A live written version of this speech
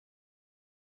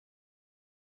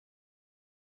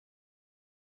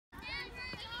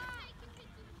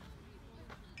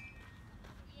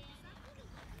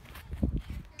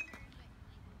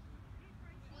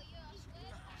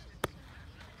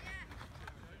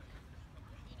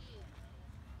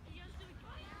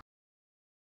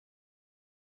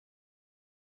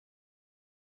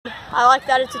I like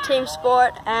that it's a team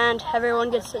sport and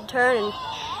everyone gets a turn, and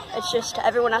it's just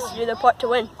everyone has to do their part to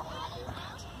win.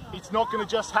 It's not going to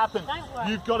just happen.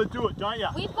 You've got to do it, don't you?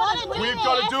 We've got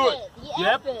to do it.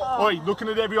 Yep. Oi, looking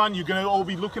at everyone, you're going to all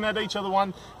be looking at each other,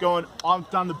 one going, I've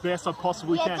done the best I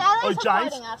possibly can. Oi,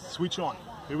 James, switch on.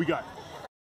 Here we go.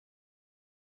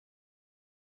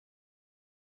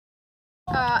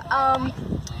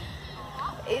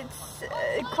 It's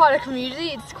quite a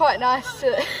community. It's quite nice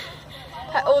to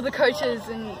have all the coaches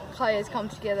and players come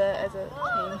together as a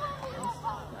team.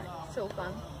 It's all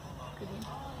fun. Good.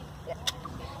 Yeah.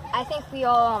 I think we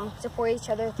all support each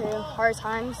other through hard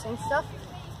times and stuff,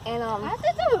 and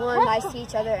we're nice to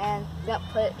each other and don't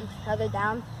put each other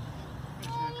down.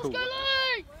 Cool.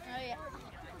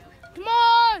 Come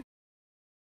on!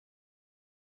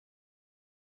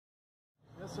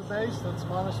 That's the base, that's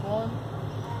 -1.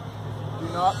 Do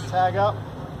not tag up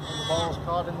when the ball's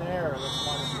caught in the air, that's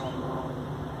 -1.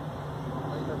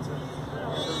 I think that's it.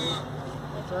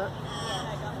 That's it?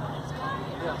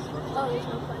 Yes, that's it. Oh, there's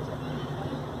no plays.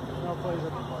 No plays at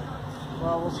the play.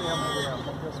 Well, we'll see how many we have.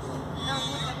 This one.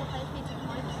 Double plays be 2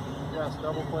 points. Yes,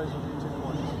 double plays will be 2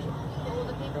 points. All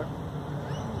the people. Okay.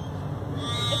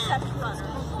 Except us.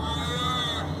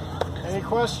 Any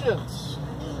questions?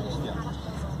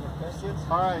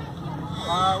 Alright.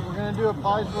 We're going to do a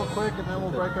pies real quick and then we'll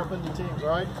break up into teams,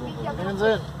 alright? Hands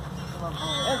in.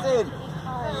 Hands in.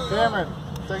 Cameron,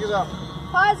 take it up.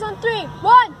 Pies on 3.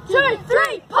 1, 2,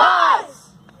 3, pies!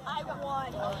 I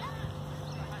won.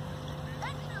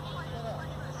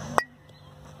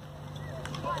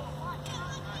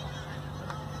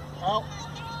 Out.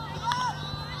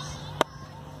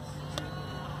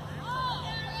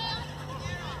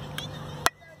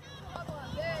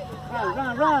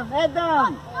 Run, head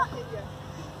down.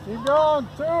 Keep going,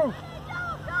 2.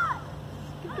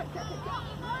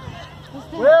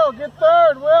 Will, get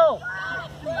third, Will.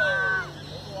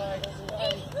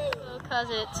 Because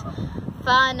it's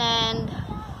fun and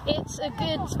it's a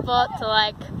good spot to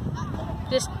like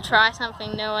just try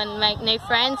something new and make new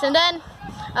friends. And then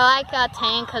I like our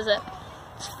team because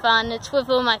it's fun, it's with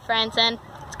all my friends and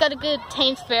it's got a good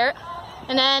team spirit.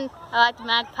 And then I like the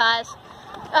Magpies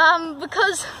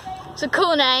because it's a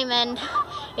cool name and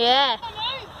yeah.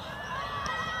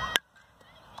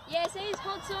 Yeah, see, he's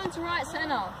got someone to right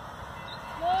centre.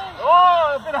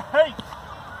 Oh, a bit of heat.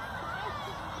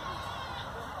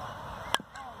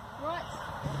 Right.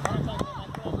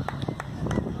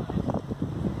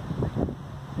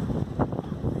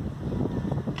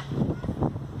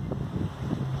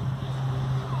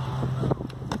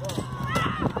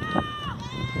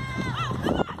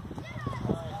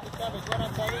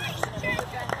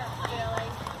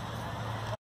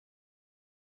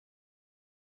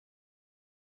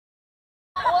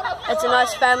 It's a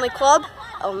nice family club.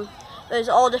 There's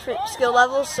all different skill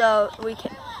levels, so we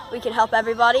can help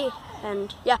everybody,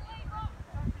 and yeah.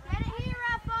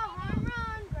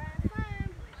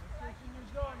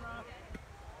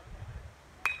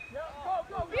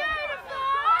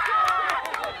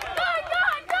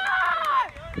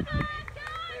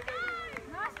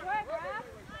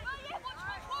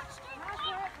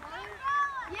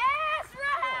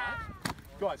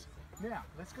 Guys, now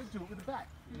let's go do it with the bat.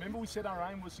 Remember we said our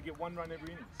aim was to get 1 run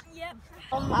every innings. Yep.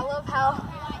 I love how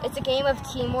it's a game of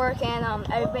teamwork and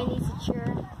everybody needs to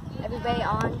cheer everybody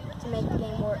on to make the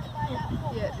game work.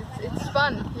 Yeah, it's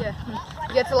fun. Yeah,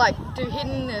 you get to like do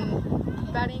hitting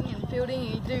and batting and fielding,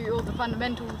 and you do all the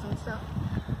fundamentals and stuff.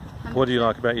 What do you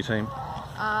like about your team?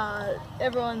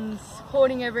 Everyone's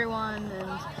supporting everyone,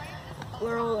 and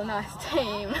we're all a nice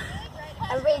team.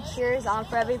 Everybody cheers on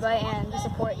for everybody and to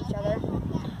support each other.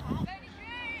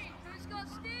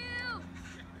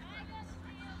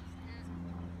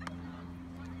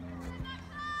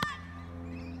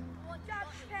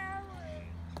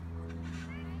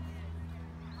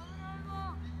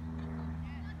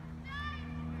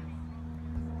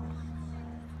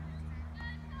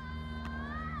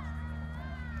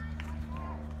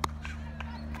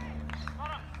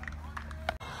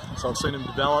 So I've seen them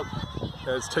develop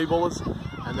as T-ballers,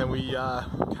 and then we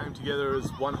came together as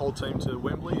one whole team to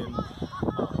Wembley, and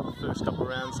the first couple of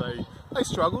rounds they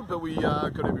struggled, but we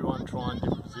got everyone trying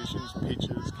different positions,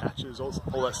 pitches, catches, all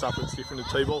that stuff that's different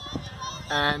to T-ball.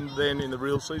 And then in the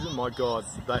real season, my God,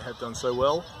 they have done so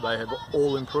well. They have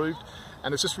all improved,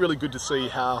 and it's just really good to see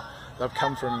how they've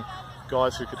come from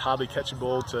guys who could hardly catch a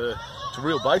ball to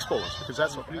real baseballers, because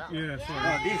that's what they're Yeah,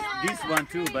 sorry. This one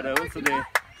too, but also the team.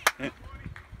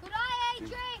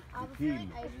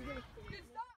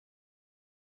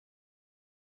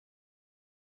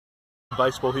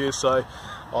 Baseball here, so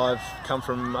I've come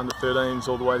from under 13s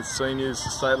all the way to seniors, the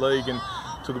state league, and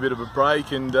to took a bit of a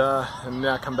break and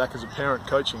now come back as a parent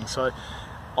coaching. So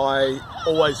I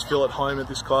always feel at home at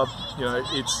this club. You know,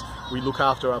 we look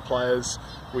after our players.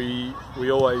 We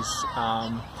always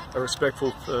are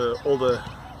respectful for all the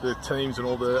teams and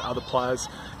all the other players,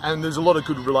 and there's a lot of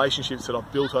good relationships that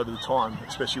I've built over the time,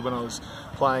 especially when I was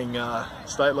playing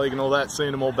state league and all that,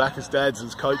 seeing them all back as dads,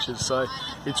 as coaches. So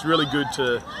it's really good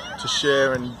to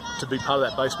share and to be part of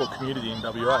that baseball community in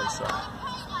WA. So.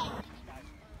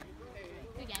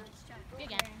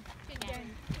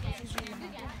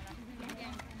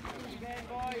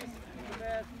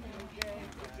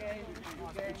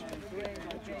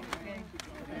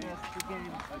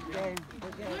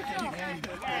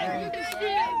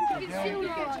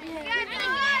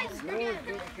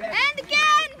 And the game!